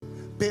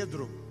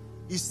Pedro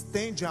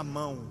estende a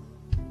mão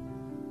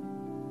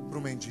para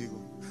o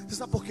mendigo. Você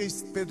sabe por que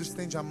Pedro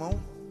estende a mão?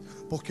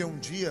 Porque um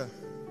dia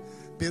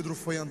Pedro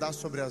foi andar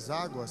sobre as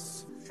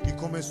águas e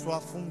começou a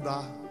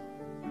afundar,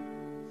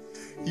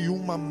 e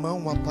uma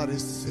mão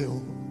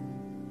apareceu.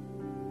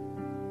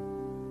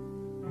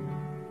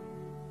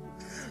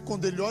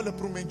 Quando ele olha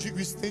para o mendigo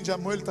e estende a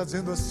mão, ele está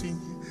dizendo assim: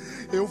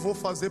 eu vou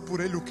fazer por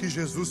ele o que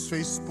Jesus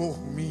fez por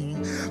mim.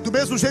 Do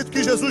mesmo jeito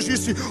que Jesus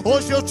disse: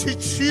 hoje eu te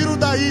tiro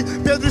daí,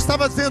 Pedro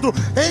estava dizendo: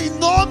 em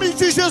nome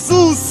de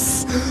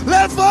Jesus,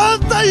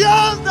 levanta e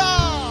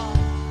anda.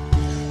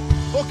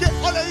 Porque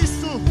olha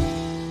isso,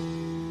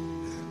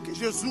 que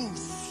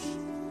Jesus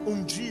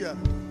um dia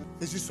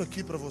fez isso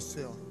aqui para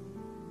você, ó,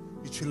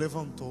 e te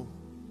levantou.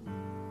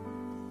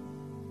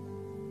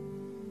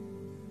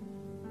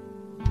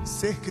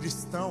 Ser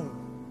cristão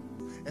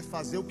é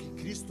fazer o que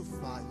Cristo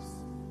faz.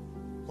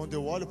 Quando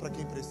eu olho para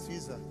quem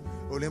precisa,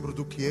 eu lembro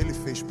do que Ele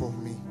fez por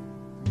mim.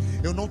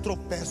 Eu não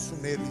tropeço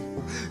nele.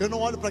 Eu não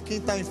olho para quem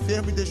está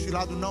enfermo e deixo de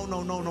lado.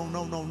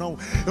 Não.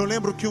 Eu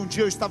lembro que um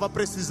dia eu estava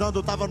precisando,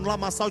 eu estava no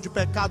lamaçal de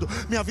pecado,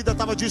 minha vida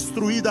estava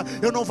destruída,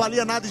 eu não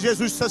valia nada, e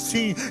Jesus disse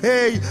assim: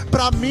 ei,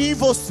 para mim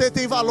você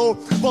tem valor.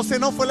 Você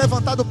não foi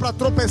levantado para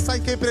tropeçar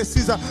em quem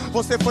precisa,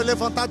 você foi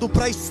levantado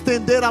para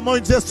estender a mão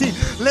e dizer assim: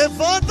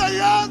 levanta e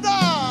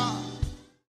anda.